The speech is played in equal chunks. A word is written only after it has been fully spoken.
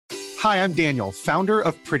Hi, I'm Daniel, founder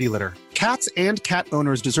of Pretty Litter. Cats and cat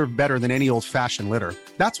owners deserve better than any old-fashioned litter.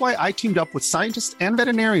 That's why I teamed up with scientists and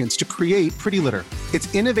veterinarians to create Pretty Litter. Its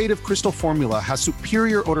innovative crystal formula has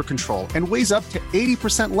superior odor control and weighs up to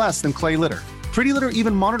 80% less than clay litter. Pretty Litter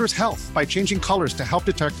even monitors health by changing colors to help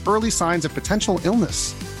detect early signs of potential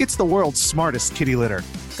illness. It's the world's smartest kitty litter.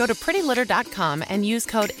 Go to prettylitter.com and use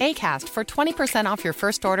code ACAST for 20% off your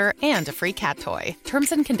first order and a free cat toy.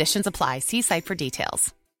 Terms and conditions apply. See site for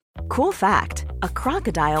details. Cool fact, a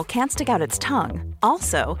crocodile can't stick out its tongue.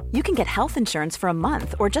 Also, you can get health insurance for a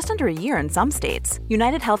month or just under a year in some states.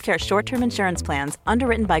 United Healthcare short-term insurance plans,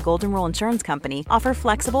 underwritten by Golden Rule Insurance Company, offer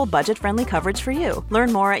flexible, budget-friendly coverage for you.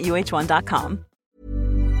 Learn more at uh1.com.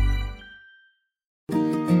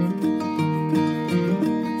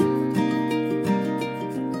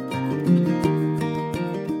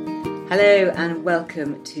 Hello and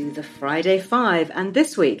welcome to the Friday Five, and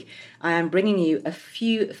this week I am bringing you a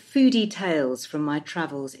few foodie tales from my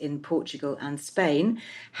travels in Portugal and Spain,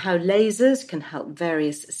 how lasers can help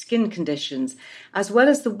various skin conditions, as well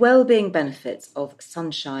as the well-being benefits of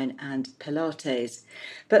sunshine and Pilates.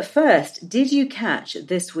 But first, did you catch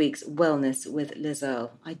this week's Wellness with Liz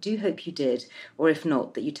Earle? I do hope you did, or if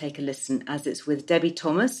not, that you take a listen, as it's with Debbie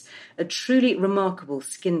Thomas, a truly remarkable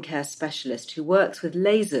skincare specialist who works with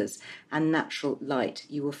lasers and natural light.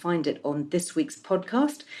 You will find it on this week's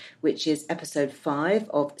podcast, which is episode 5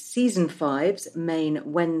 of season 5's main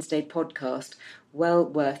Wednesday podcast. Well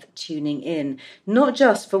worth tuning in, not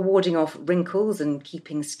just for warding off wrinkles and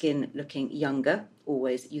keeping skin looking younger,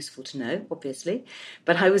 always useful to know, obviously,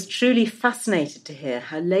 but I was truly fascinated to hear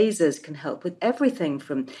how lasers can help with everything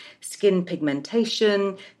from skin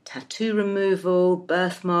pigmentation, tattoo removal,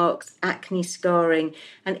 birthmarks, acne scarring,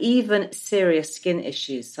 and even serious skin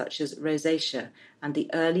issues such as rosacea and the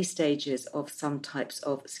early stages of some types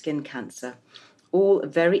of skin cancer. All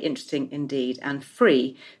very interesting indeed, and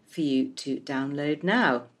free for you to download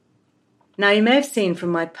now. Now, you may have seen from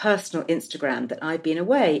my personal Instagram that I've been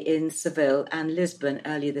away in Seville and Lisbon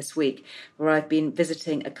earlier this week, where I've been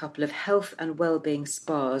visiting a couple of health and wellbeing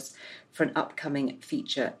spas for an upcoming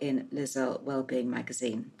feature in Liz Earle Wellbeing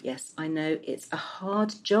magazine. Yes, I know it's a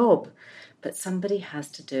hard job, but somebody has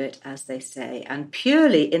to do it, as they say. And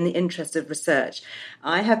purely in the interest of research,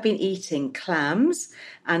 I have been eating clams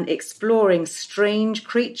and exploring strange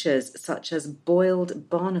creatures such as boiled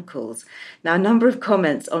barnacles. Now, a number of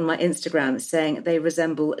comments on my Instagram saying they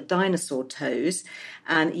resemble dinosaur toes.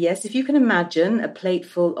 And yes, if you can imagine a plate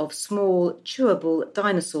full of small, chewable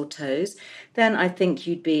dinosaur toes, then I think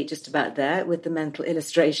you'd be just about there with the mental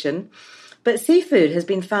illustration. But seafood has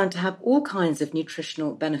been found to have all kinds of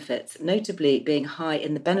nutritional benefits, notably being high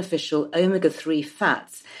in the beneficial omega-3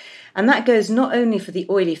 fats. And that goes not only for the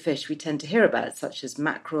oily fish we tend to hear about, such as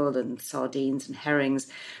mackerel and sardines and herrings,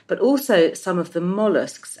 but also some of the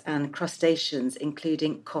mollusks and crustaceans,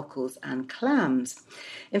 including cockles and clams.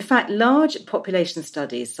 In fact, large population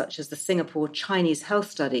studies, such as the Singapore Chinese Health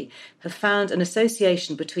Study, have found an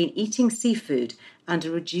association between eating seafood and a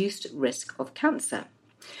reduced risk of cancer.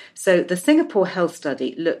 So the Singapore Health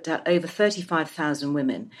Study looked at over 35,000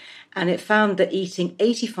 women, and it found that eating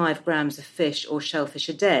 85 grams of fish or shellfish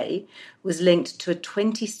a day was linked to a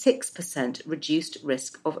 26% reduced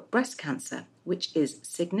risk of breast cancer, which is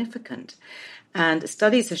significant. And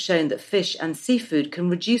studies have shown that fish and seafood can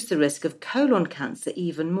reduce the risk of colon cancer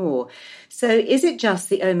even more. So is it just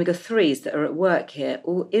the omega-3s that are at work here,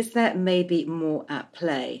 or is there maybe more at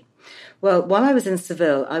play? Well, while I was in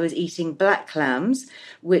Seville, I was eating black clams,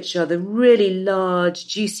 which are the really large,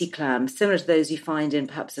 juicy clams, similar to those you find in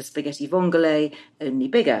perhaps a spaghetti vongole, only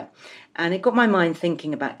bigger. And it got my mind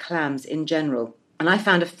thinking about clams in general. And I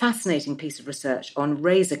found a fascinating piece of research on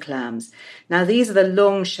razor clams. Now, these are the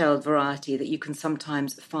long-shelled variety that you can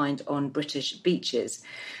sometimes find on British beaches.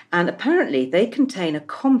 And apparently they contain a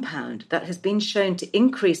compound that has been shown to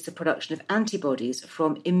increase the production of antibodies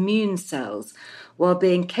from immune cells while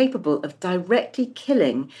being capable of directly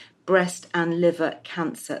killing breast and liver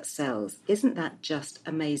cancer cells. Isn't that just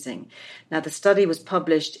amazing? Now, the study was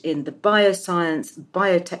published in the Bioscience,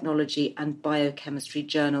 Biotechnology and Biochemistry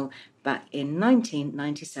Journal back in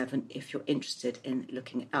 1997, if you're interested in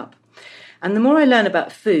looking it up. And the more I learn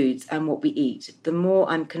about foods and what we eat, the more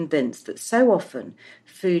I'm convinced that so often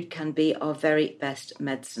food can be our very best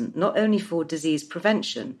medicine, not only for disease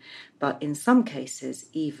prevention, but in some cases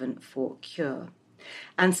even for cure.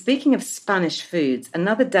 And speaking of Spanish foods,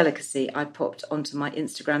 another delicacy I popped onto my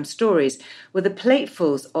Instagram stories were the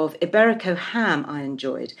platefuls of Iberico ham I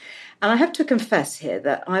enjoyed. And I have to confess here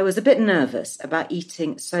that I was a bit nervous about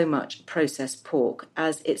eating so much processed pork,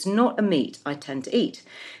 as it's not a meat I tend to eat.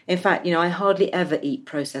 In fact, I hardly ever eat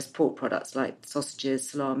processed pork products like sausages,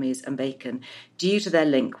 salamis and bacon due to their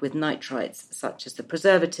link with nitrites, such as the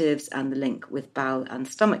preservatives and the link with bowel and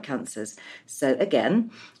stomach cancers. So again,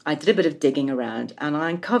 I did a bit of digging around and I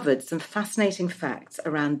uncovered some fascinating facts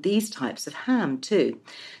around these types of ham too.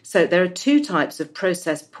 So there are two types of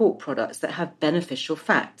processed pork products that have beneficial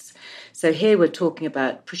facts. So here we're talking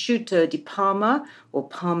about prosciutto di Parma, or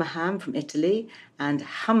Parma ham from Italy, and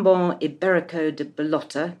jambon iberico de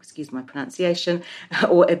bellota, excuse my pronunciation,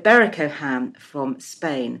 or Iberico ham from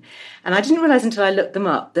Spain. And I didn't realise until I looked them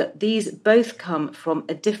up that these both come from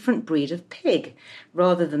a different breed of pig,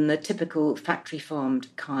 rather than the typical factory-farmed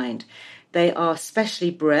kind. They are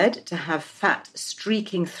specially bred to have fat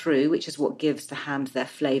streaking through, which is what gives the hams their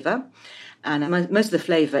flavour. And most of the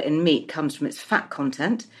flavour in meat comes from its fat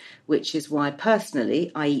content, which is why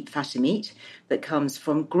personally I eat fatty meat that comes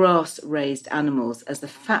from grass-raised animals, as the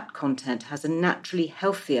fat content has a naturally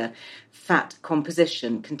healthier fat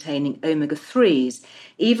composition containing omega-3s,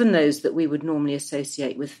 even those that we would normally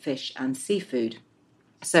associate with fish and seafood.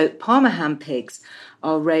 So Parma ham pigs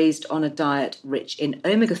are raised on a diet rich in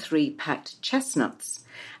omega-3 packed chestnuts,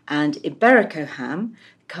 and Iberico ham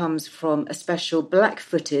comes from a special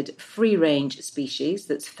black-footed free-range species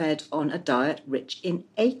that's fed on a diet rich in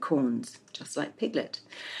acorns, just like piglet,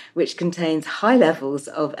 which contains high levels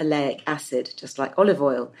of oleic acid, just like olive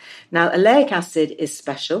oil. Now, oleic acid is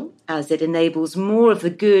special as it enables more of the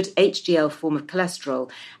good HDL form of cholesterol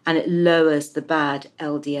and it lowers the bad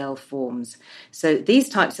LDL forms. So these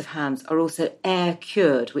types of hams are also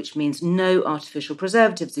air-cured, which means no artificial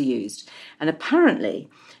preservatives are used. And apparently,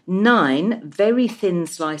 9 very thin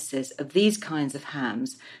slices of these kinds of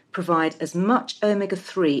hams provide as much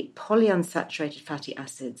omega-3 polyunsaturated fatty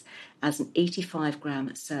acids as an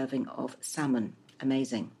 85-gram serving of salmon.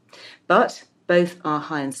 Amazing. But both are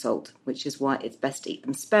high in salt, which is why it's best to eat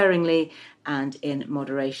them sparingly and in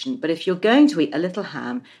moderation. But if you're going to eat a little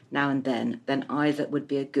ham now and then either would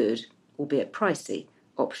be a good, albeit pricey,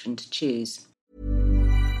 option to choose.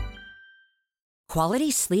 Quality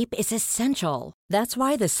sleep is essential. That's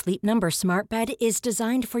why the Sleep Number Smart Bed is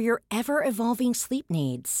designed for your ever-evolving sleep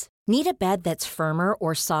needs. Need a bed that's firmer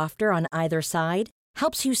or softer on either side?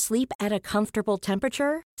 Helps you sleep at a comfortable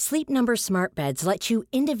temperature? Sleep Number Smart Beds let you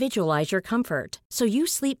individualize your comfort, so you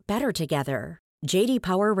sleep better together. J.D.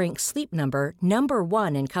 Power ranks Sleep Number number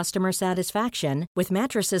 1 in customer satisfaction with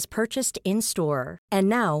mattresses purchased in-store. And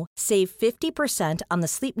now, save 50% on the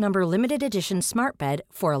Sleep Number Limited Edition Smart Bed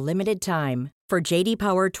for a limited time. For J.D.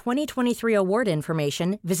 Power 2023 award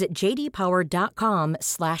information, visit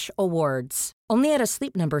jdpower.com/awards. Only at a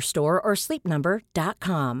Sleep Number store or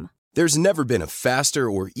sleepnumber.com. There's never been a faster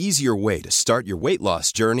or easier way to start your weight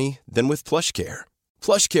loss journey than with PlushCare.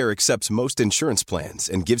 PlushCare accepts most insurance plans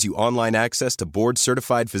and gives you online access to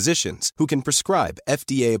board-certified physicians who can prescribe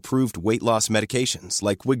FDA-approved weight loss medications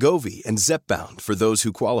like Wegovy and Zepbound for those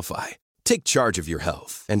who qualify. Take charge of your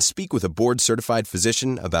health and speak with a board-certified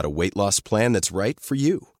physician about a weight loss plan that's right for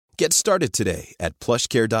you. Get started today at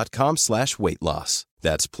plushcare.com/weight-loss.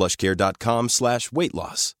 That's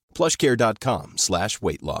plushcare.com/weight-loss.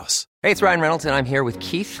 plushcare.com/weight-loss. Hey, it's Ryan Reynolds, and I'm here with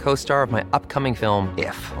Keith, co-star of my upcoming film,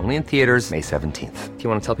 If, only in theaters May 17th. Do you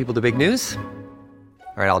want to tell people the big news?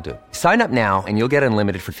 All right, I'll do it. Sign up now and you'll get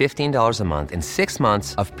unlimited for $15 a month and 6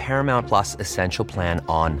 months of Paramount Plus Essential Plan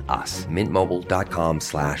on us.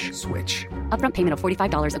 MintMobile.com/switch. Upfront payment of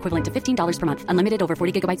 $45 equivalent to $15 per month. Unlimited over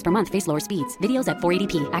 40 gigabytes per month. Face lower speeds. Videos at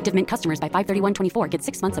 480p. Active Mint customers by 531.24 get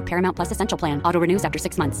 6 months of Paramount Plus Essential Plan. Auto renews after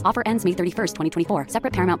 6 months. Offer ends May 31st, 2024.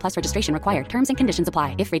 Separate Paramount Plus registration required. Terms and conditions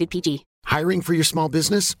apply if rated PG. Hiring for your small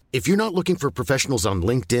business? If you're not looking for professionals on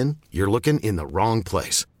LinkedIn, you're looking in the wrong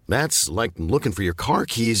place. That's like looking for your car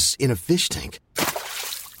keys in a fish tank.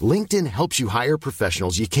 LinkedIn helps you hire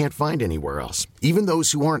professionals you can't find anywhere else, even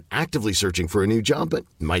those who aren't actively searching for a new job but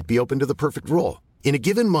might be open to the perfect role. In a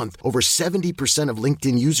given month, over 70% of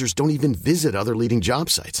LinkedIn users don't even visit other leading job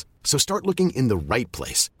sites. So start looking in the right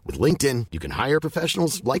place. With LinkedIn, you can hire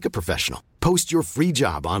professionals like a professional. Post your free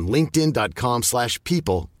job on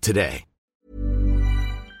linkedin.com/people today.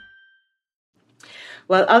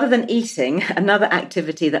 Well, other than eating, another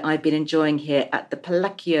activity that I've been enjoying here at the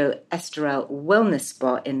Palacio Estoril Wellness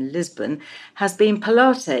Spa in Lisbon has been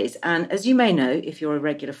Pilates. And as you may know, if you're a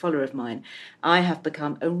regular follower of mine, I have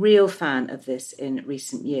become a real fan of this in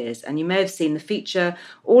recent years. And you may have seen the feature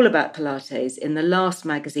all about Pilates in the last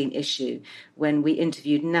magazine issue when we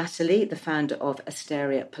interviewed Natalie, the founder of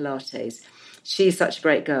Asteria Pilates. She's such a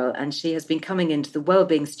great girl, and she has been coming into the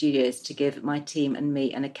wellbeing studios to give my team and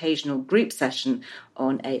me an occasional group session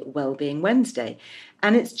on a Wellbeing Wednesday.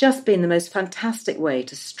 And it's just been the most fantastic way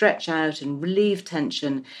to stretch out and relieve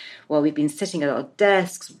tension while we've been sitting at our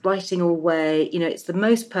desks, writing all way. You know, it's the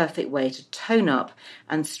most perfect way to tone up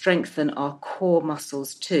and strengthen our core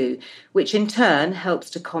muscles too, which in turn helps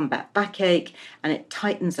to combat backache and it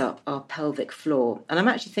tightens up our pelvic floor. And I'm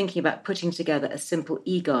actually thinking about putting together a simple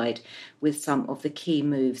e-guide with some of the key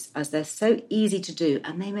moves, as they're so easy to do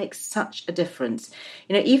and they make such a difference.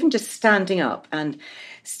 You know, even just standing up and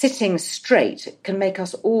sitting straight can make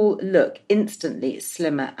us all look instantly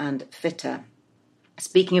slimmer and fitter.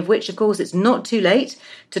 Speaking of which, of course, it's not too late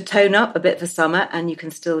to tone up a bit for summer, and you can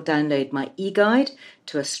still download my e-guide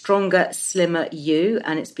to a stronger, slimmer you.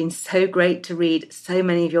 And it's been so great to read so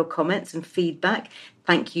many of your comments and feedback.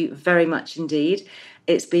 Thank you very much indeed.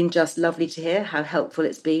 It's been just lovely to hear how helpful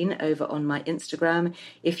it's been over on my Instagram.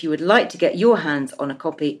 If you would like to get your hands on a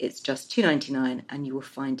copy, it's just $2.99 and you will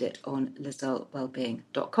find it on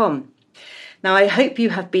lizellewellbeing.com. Now, I hope you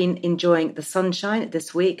have been enjoying the sunshine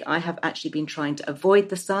this week. I have actually been trying to avoid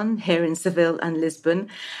the sun here in Seville and Lisbon.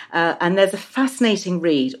 And there's a fascinating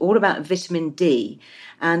read all about vitamin D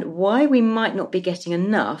and why we might not be getting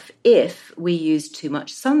enough if we use too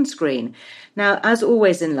much sunscreen. Now, as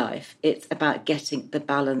always in life, it's about getting the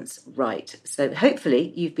balance right. So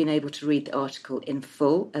hopefully you've been able to read the article in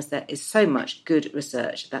full, as there is so much good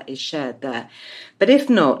research that is shared there. But if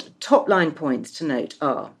not, top line points to note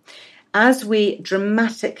are: as we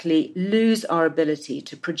dramatically lose our ability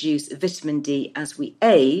to produce vitamin D as we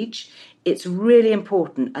age, it's really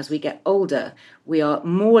important as we get older, we are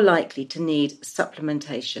more likely to need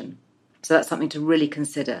supplementation. So that's something to really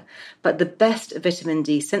consider. But the best vitamin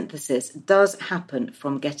D synthesis does happen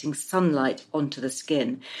from getting sunlight onto the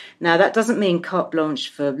skin. Now, that doesn't mean carte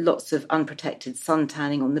blanche for lots of unprotected sun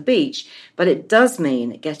tanning on the beach, but it does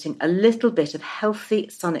mean getting a little bit of healthy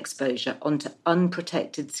sun exposure onto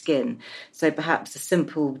unprotected skin. So perhaps a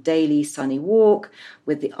simple daily sunny walk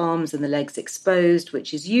with the arms and the legs exposed,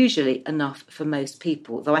 which is usually enough for most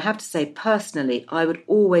people. Though I have to say, personally, I would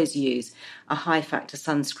always use a high-factor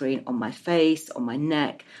sunscreen on my face, on my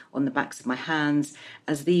neck, on the backs of my hands,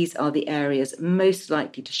 as these are the areas most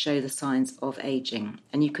likely to show the signs of aging.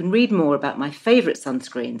 And you can read more about my favourite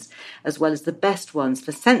sunscreens, as well as the best ones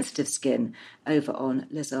for sensitive skin, over on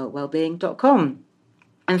lizellewellbeing.com.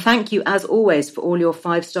 And thank you, as always, for all your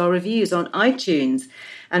 5-star reviews on iTunes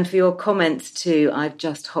and for your comments too. I've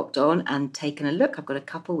just hopped on and taken a look. I've got a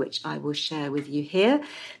couple which I will share with you here.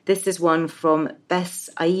 This is one from Bess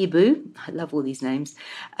Aibu. I love all these names.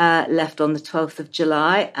 Left on the 12th of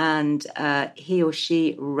July. And he or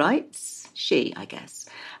she writes, she, I guess.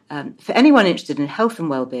 For anyone interested in health and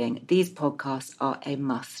well-being, these podcasts are a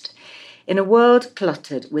must. In a world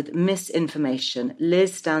cluttered with misinformation,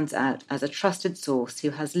 Liz stands out as a trusted source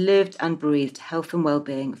who has lived and breathed health and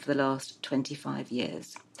well-being for the last 25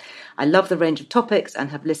 years. I love the range of topics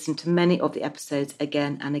and have listened to many of the episodes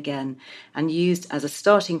again and again and used as a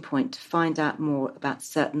starting point to find out more about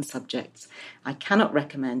certain subjects. I cannot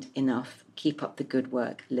recommend enough. Keep up the good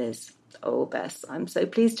work, Liz. Oh, Bess, I'm so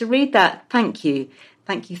pleased to read that. Thank you.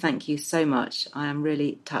 Thank you so much. I am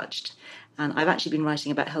really touched. And I've actually been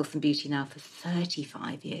writing about health and beauty now for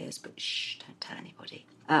 35 years, but shh, don't tell anybody.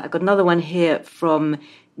 I've got another one here from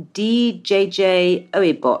DJJ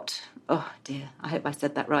Oebot. Oh dear, I hope I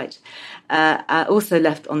said that right. Also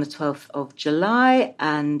left on the 12th of July,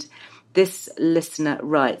 and this listener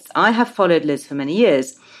writes, I have followed Liz for many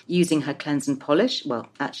years, using her cleanse and polish. Well,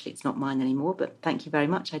 actually, it's not mine anymore, but thank you very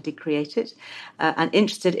much. I did create it. And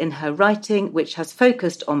interested in her writing, which has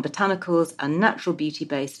focused on botanicals and natural beauty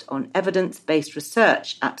based on evidence-based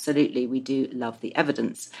research. Absolutely, we do love the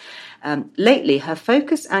evidence. Lately, her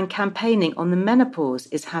focus and campaigning on the menopause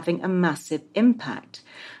is having a massive impact.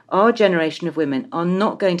 Our generation of women are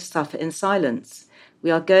not going to suffer in silence. We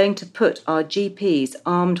are going to put our GPs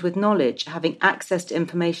armed with knowledge, having access to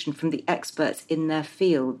information from the experts in their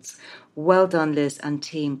fields. Well done, Liz and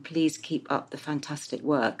team. Please keep up the fantastic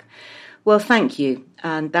work. Well, thank you.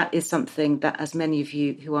 And that is something that, as many of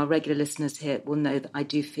you who are regular listeners here will know, that I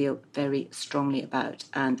do feel very strongly about.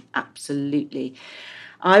 And absolutely,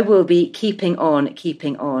 I will be keeping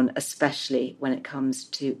on, especially when it comes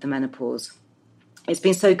to the menopause. It's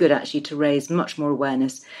been so good, actually, to raise much more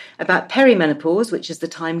awareness about perimenopause, which is the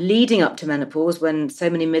time leading up to menopause when so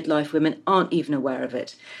many midlife women aren't even aware of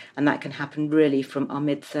it. And that can happen really from our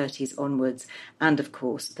mid-30s onwards. And, of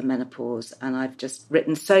course, the menopause. And I've just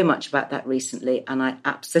written so much about that recently. And I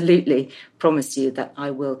absolutely promise you that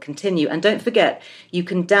I will continue. And don't forget, you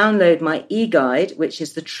can download my e-guide, which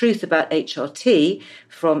is The Truth About HRT,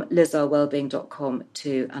 from lizarwellbeing.com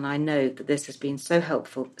too. And I know that this has been so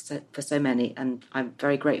helpful for so many. And I'm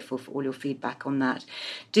very grateful for all your feedback on that.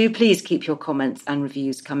 Do please keep your comments and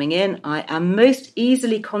reviews coming in. I am most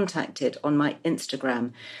easily contacted on my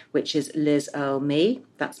Instagram, which is Liz Earle Me.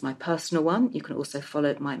 That's my personal one. You can also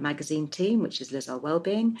follow my magazine team, which is Liz Earle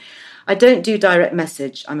Wellbeing. I don't do direct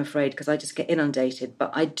message, I'm afraid, because I just get inundated,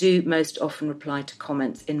 but I do most often reply to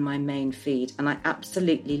comments in my main feed, and I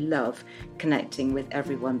absolutely love connecting with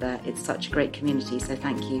everyone there. It's such a great community, so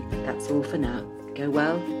thank you. That's all for now. Go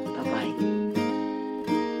well. Bye-bye.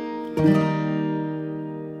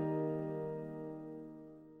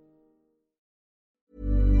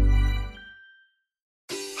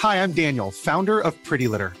 Hi, I'm Daniel, founder of Pretty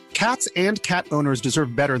Litter. Cats and cat owners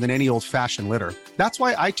deserve better than any old-fashioned litter. That's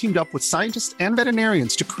why I teamed up with scientists and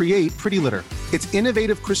veterinarians to create Pretty Litter. Its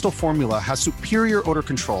innovative crystal formula has superior odor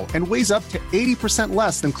control and weighs up to 80%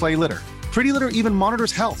 less than clay litter. Pretty Litter even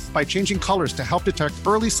monitors health by changing colors to help detect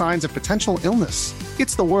early signs of potential illness.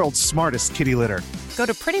 It's the world's smartest kitty litter. Go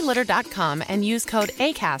to prettylitter.com and use code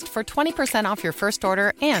ACAST for 20% off your first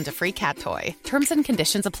order and a free cat toy. Terms and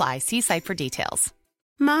conditions apply. See site for details.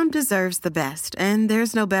 Mom deserves the best, and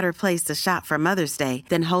there's no better place to shop for Mother's Day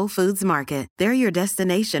than Whole Foods Market. They're your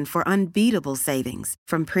destination for unbeatable savings,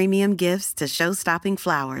 from premium gifts to show-stopping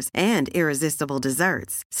flowers and irresistible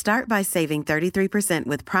desserts. Start by saving 33%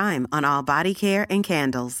 with Prime on all body care and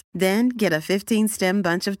candles. Then get a 15-stem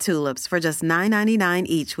bunch of tulips for just $9.99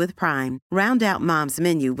 each with Prime. Round out Mom's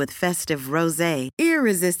menu with festive rosé,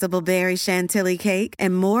 irresistible berry chantilly cake,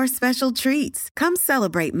 and more special treats. Come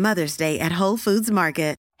celebrate Mother's Day at Whole Foods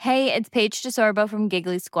Market. Hey, it's Paige DeSorbo from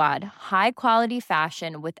Giggly Squad. High quality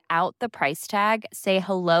fashion without the price tag. Say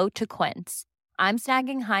hello to Quince. I'm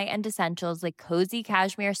snagging high-end essentials like cozy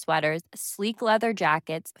cashmere sweaters, sleek leather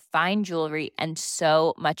jackets, fine jewelry, and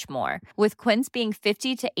so much more. With Quince being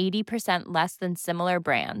 50 to 80% less than similar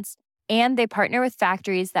brands. And they partner with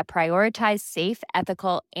factories that prioritize safe,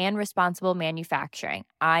 ethical, and responsible manufacturing.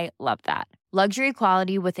 I love that. Luxury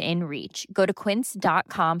quality within reach. Go to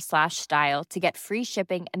quince.com/style to get free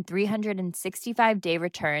shipping and 365-day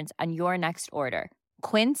returns on your next order.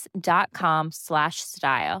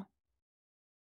 Quince.com/style.